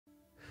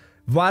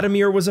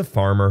Vladimir was a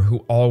farmer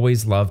who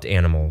always loved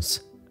animals.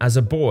 As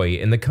a boy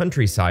in the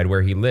countryside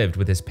where he lived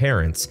with his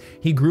parents,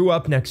 he grew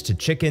up next to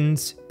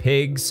chickens,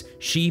 pigs,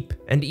 sheep,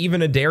 and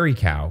even a dairy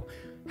cow.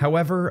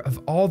 However, of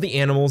all the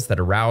animals that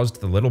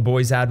aroused the little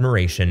boy's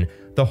admiration,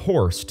 the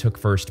horse took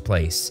first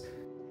place.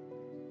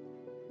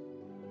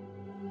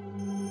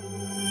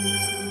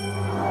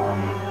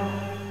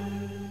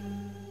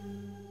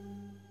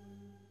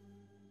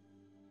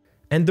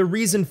 And the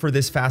reason for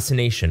this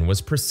fascination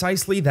was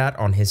precisely that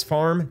on his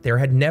farm there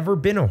had never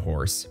been a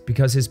horse,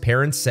 because his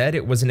parents said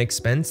it was an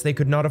expense they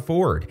could not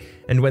afford,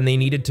 and when they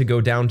needed to go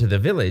down to the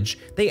village,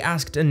 they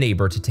asked a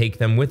neighbor to take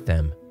them with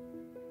them.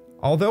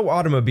 Although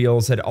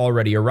automobiles had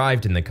already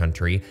arrived in the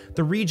country,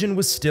 the region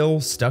was still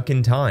stuck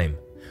in time.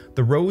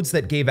 The roads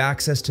that gave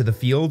access to the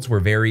fields were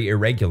very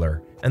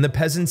irregular, and the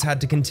peasants had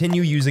to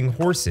continue using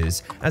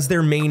horses as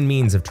their main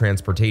means of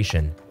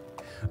transportation.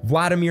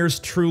 Vladimir's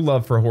true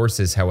love for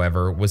horses,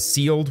 however, was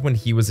sealed when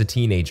he was a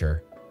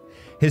teenager.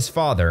 His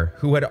father,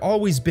 who had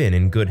always been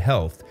in good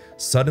health,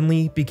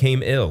 suddenly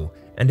became ill,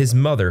 and his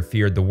mother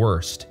feared the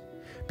worst.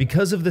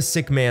 Because of the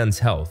sick man's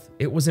health,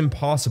 it was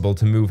impossible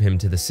to move him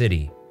to the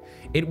city.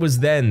 It was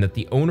then that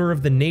the owner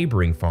of the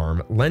neighboring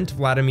farm lent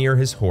Vladimir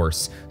his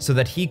horse so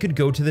that he could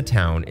go to the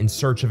town in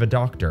search of a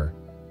doctor.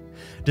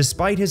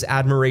 Despite his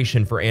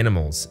admiration for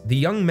animals, the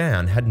young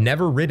man had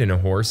never ridden a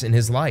horse in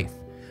his life.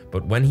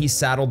 But when he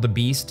saddled the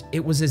beast,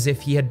 it was as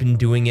if he had been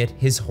doing it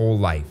his whole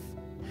life.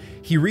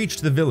 He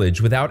reached the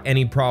village without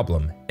any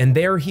problem, and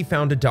there he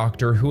found a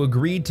doctor who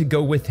agreed to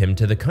go with him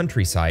to the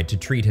countryside to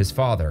treat his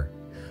father.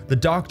 The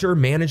doctor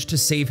managed to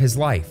save his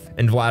life,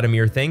 and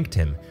Vladimir thanked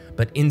him,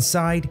 but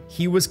inside,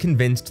 he was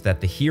convinced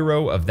that the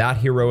hero of that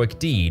heroic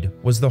deed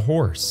was the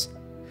horse.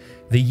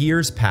 The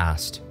years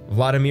passed.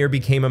 Vladimir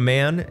became a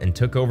man and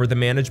took over the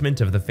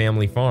management of the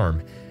family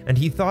farm, and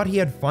he thought he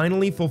had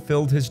finally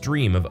fulfilled his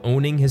dream of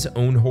owning his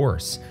own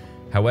horse.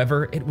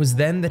 However, it was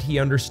then that he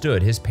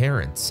understood his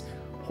parents.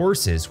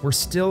 Horses were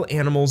still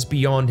animals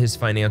beyond his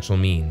financial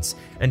means,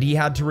 and he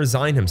had to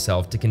resign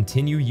himself to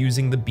continue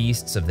using the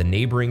beasts of the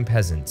neighboring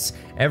peasants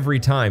every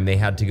time they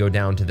had to go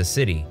down to the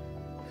city.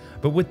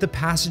 But with the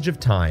passage of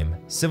time,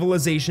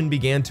 civilization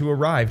began to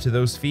arrive to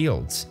those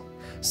fields.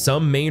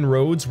 Some main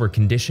roads were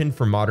conditioned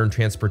for modern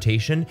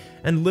transportation,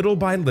 and little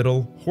by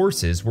little,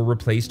 horses were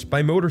replaced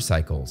by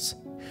motorcycles.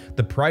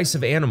 The price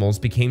of animals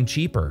became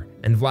cheaper,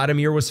 and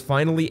Vladimir was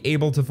finally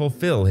able to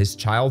fulfill his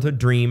childhood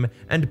dream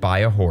and buy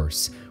a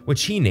horse,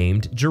 which he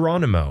named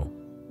Geronimo.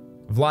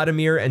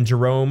 Vladimir and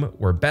Jerome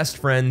were best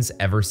friends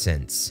ever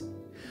since.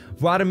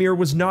 Vladimir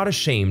was not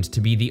ashamed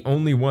to be the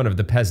only one of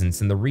the peasants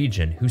in the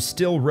region who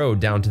still rode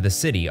down to the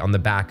city on the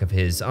back of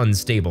his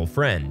unstable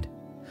friend.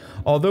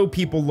 Although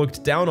people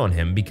looked down on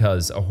him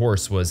because a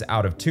horse was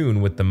out of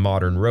tune with the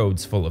modern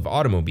roads full of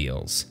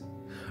automobiles.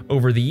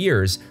 Over the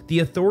years, the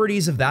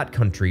authorities of that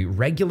country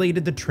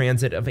regulated the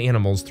transit of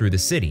animals through the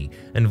city,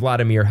 and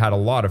Vladimir had a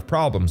lot of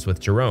problems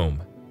with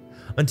Jerome.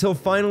 Until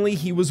finally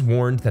he was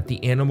warned that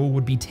the animal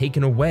would be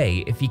taken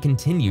away if he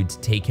continued to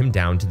take him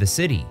down to the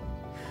city.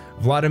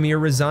 Vladimir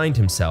resigned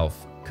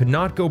himself, could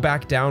not go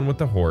back down with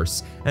the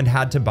horse, and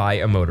had to buy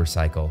a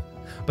motorcycle.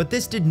 But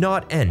this did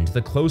not end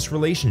the close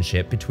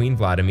relationship between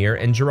Vladimir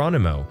and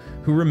Geronimo,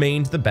 who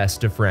remained the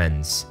best of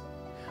friends.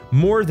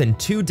 More than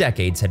 2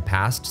 decades had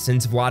passed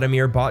since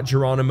Vladimir bought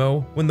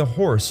Geronimo when the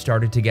horse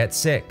started to get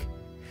sick.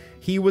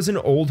 He was an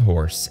old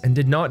horse and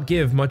did not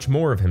give much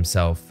more of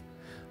himself.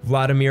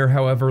 Vladimir,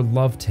 however,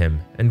 loved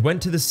him and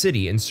went to the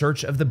city in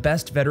search of the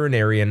best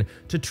veterinarian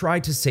to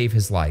try to save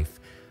his life,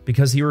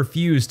 because he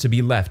refused to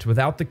be left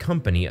without the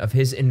company of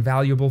his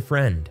invaluable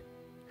friend.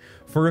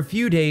 For a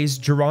few days,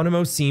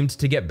 Geronimo seemed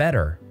to get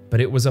better, but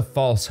it was a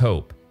false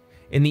hope.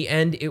 In the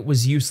end, it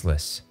was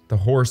useless. The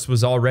horse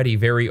was already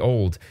very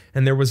old,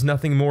 and there was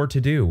nothing more to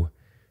do.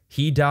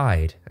 He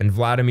died, and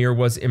Vladimir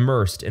was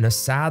immersed in a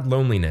sad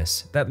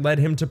loneliness that led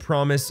him to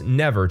promise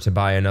never to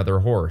buy another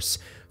horse,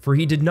 for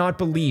he did not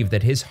believe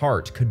that his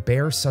heart could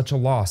bear such a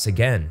loss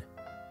again.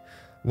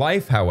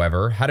 Life,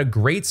 however, had a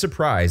great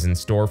surprise in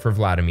store for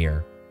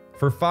Vladimir.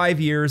 For 5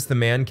 years, the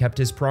man kept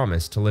his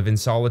promise to live in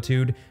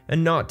solitude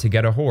and not to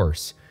get a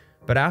horse.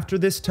 But after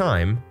this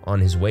time, on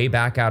his way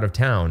back out of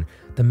town,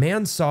 the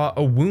man saw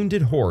a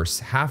wounded horse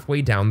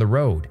halfway down the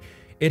road.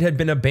 It had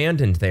been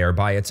abandoned there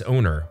by its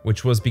owner,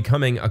 which was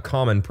becoming a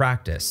common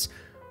practice.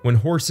 When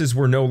horses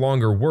were no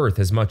longer worth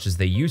as much as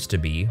they used to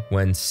be,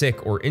 when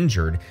sick or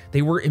injured,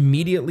 they were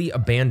immediately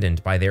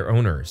abandoned by their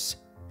owners.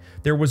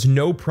 There was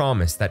no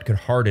promise that could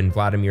harden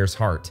Vladimir's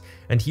heart,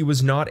 and he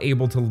was not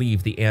able to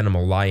leave the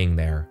animal lying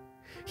there.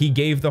 He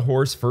gave the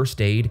horse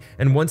first aid,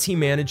 and once he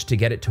managed to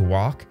get it to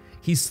walk,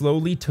 he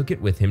slowly took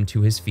it with him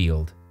to his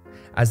field.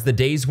 As the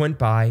days went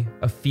by,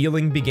 a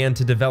feeling began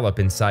to develop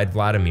inside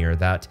Vladimir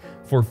that,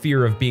 for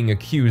fear of being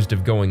accused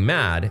of going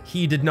mad,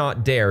 he did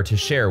not dare to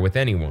share with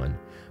anyone.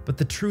 But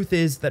the truth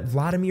is that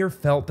Vladimir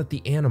felt that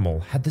the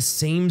animal had the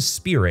same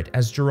spirit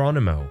as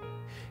Geronimo.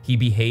 He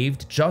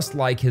behaved just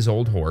like his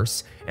old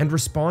horse and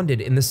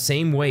responded in the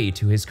same way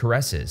to his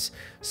caresses,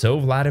 so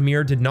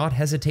Vladimir did not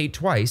hesitate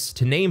twice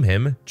to name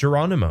him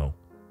Geronimo.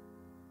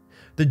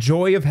 The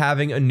joy of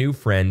having a new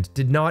friend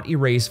did not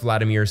erase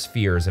Vladimir's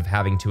fears of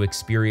having to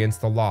experience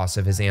the loss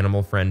of his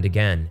animal friend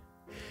again.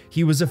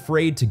 He was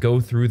afraid to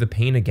go through the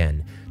pain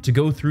again, to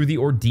go through the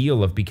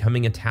ordeal of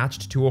becoming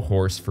attached to a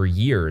horse for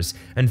years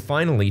and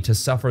finally to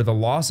suffer the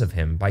loss of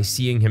him by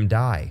seeing him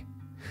die.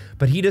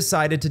 But he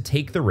decided to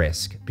take the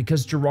risk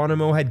because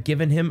Geronimo had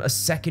given him a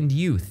second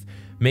youth,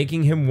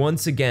 making him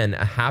once again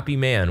a happy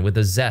man with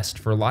a zest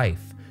for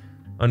life.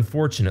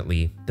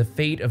 Unfortunately, the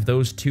fate of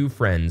those two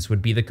friends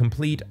would be the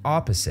complete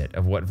opposite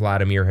of what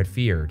Vladimir had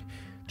feared.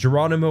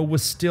 Geronimo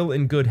was still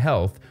in good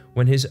health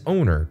when his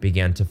owner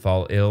began to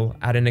fall ill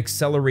at an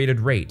accelerated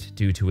rate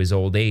due to his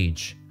old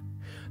age.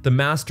 The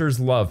master's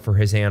love for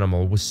his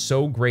animal was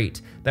so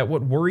great that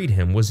what worried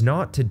him was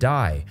not to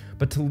die,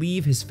 but to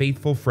leave his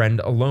faithful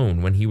friend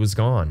alone when he was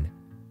gone.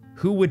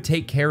 Who would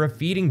take care of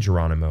feeding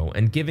Geronimo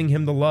and giving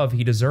him the love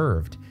he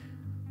deserved?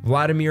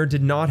 Vladimir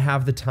did not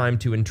have the time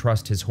to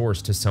entrust his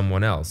horse to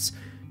someone else.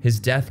 His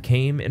death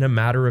came in a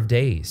matter of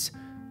days.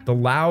 The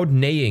loud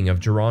neighing of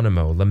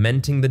Geronimo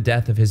lamenting the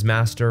death of his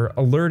master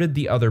alerted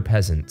the other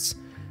peasants.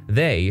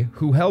 They,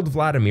 who held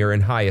Vladimir in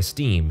high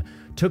esteem,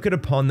 took it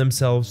upon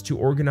themselves to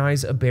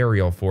organize a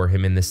burial for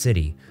him in the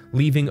city,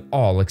 leaving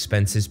all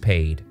expenses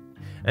paid.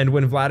 And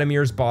when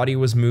Vladimir's body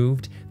was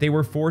moved, they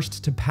were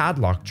forced to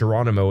padlock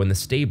Geronimo in the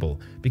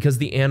stable because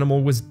the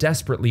animal was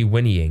desperately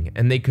whinnying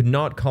and they could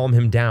not calm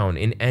him down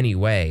in any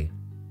way.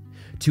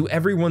 To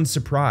everyone's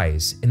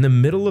surprise, in the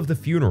middle of the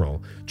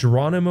funeral,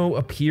 Geronimo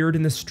appeared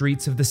in the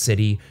streets of the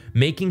city,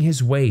 making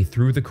his way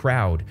through the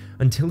crowd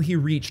until he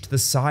reached the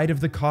side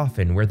of the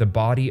coffin where the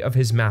body of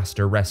his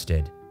master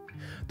rested.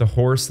 The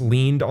horse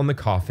leaned on the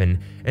coffin,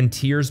 and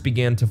tears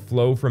began to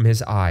flow from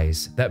his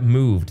eyes that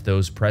moved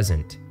those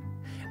present.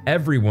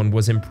 Everyone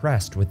was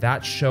impressed with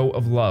that show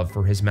of love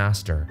for his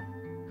master.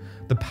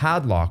 The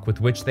padlock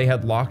with which they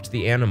had locked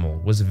the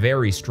animal was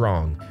very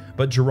strong,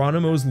 but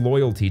Geronimo's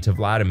loyalty to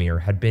Vladimir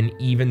had been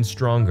even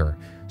stronger,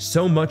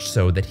 so much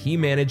so that he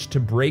managed to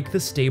break the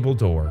stable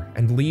door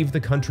and leave the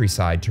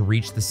countryside to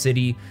reach the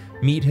city,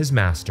 meet his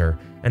master,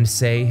 and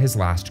say his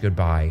last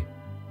goodbye.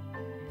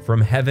 From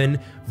heaven,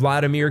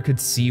 Vladimir could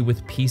see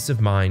with peace of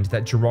mind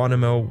that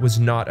Geronimo was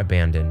not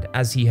abandoned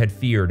as he had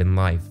feared in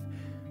life.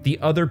 The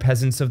other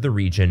peasants of the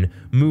region,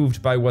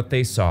 moved by what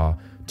they saw,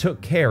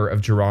 took care of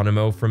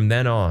Geronimo from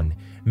then on,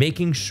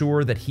 making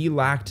sure that he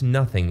lacked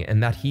nothing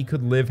and that he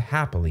could live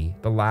happily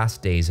the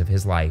last days of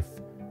his life.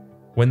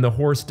 When the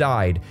horse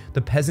died,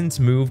 the peasants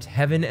moved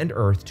heaven and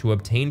earth to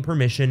obtain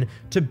permission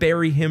to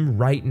bury him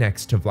right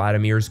next to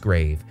Vladimir's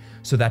grave,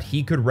 so that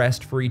he could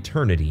rest for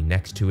eternity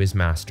next to his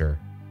master.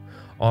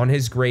 On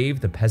his grave,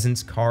 the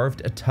peasants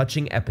carved a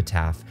touching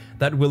epitaph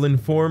that will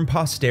inform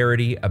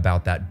posterity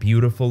about that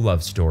beautiful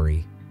love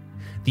story.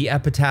 The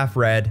epitaph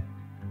read,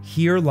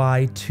 "Here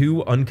lie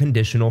two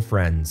unconditional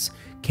friends,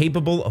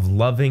 capable of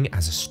loving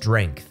as a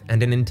strength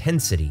and an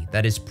intensity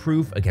that is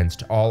proof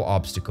against all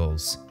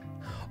obstacles."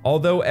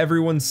 Although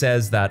everyone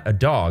says that a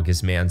dog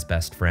is man's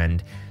best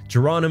friend,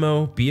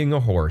 Geronimo, being a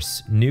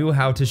horse, knew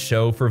how to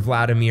show for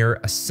Vladimir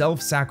a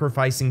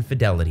self-sacrificing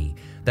fidelity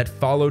that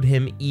followed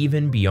him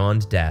even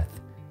beyond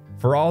death.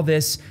 For all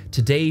this,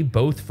 today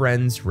both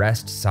friends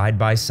rest side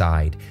by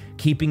side,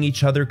 keeping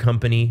each other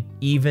company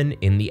even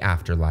in the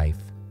afterlife.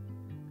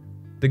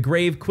 The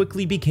grave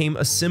quickly became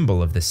a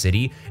symbol of the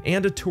city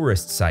and a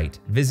tourist site,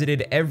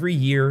 visited every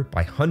year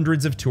by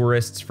hundreds of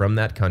tourists from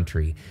that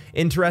country,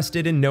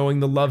 interested in knowing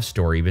the love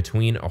story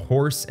between a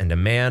horse and a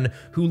man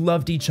who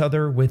loved each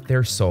other with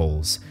their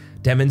souls,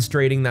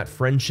 demonstrating that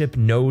friendship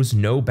knows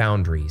no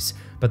boundaries,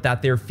 but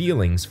that their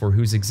feelings for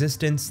whose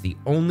existence the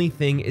only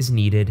thing is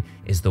needed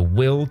is the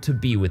will to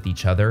be with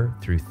each other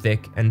through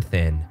thick and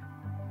thin.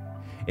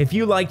 If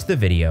you liked the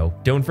video,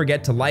 don't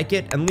forget to like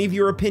it and leave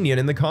your opinion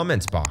in the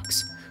comments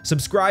box.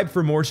 Subscribe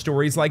for more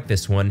stories like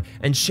this one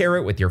and share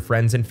it with your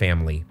friends and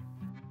family.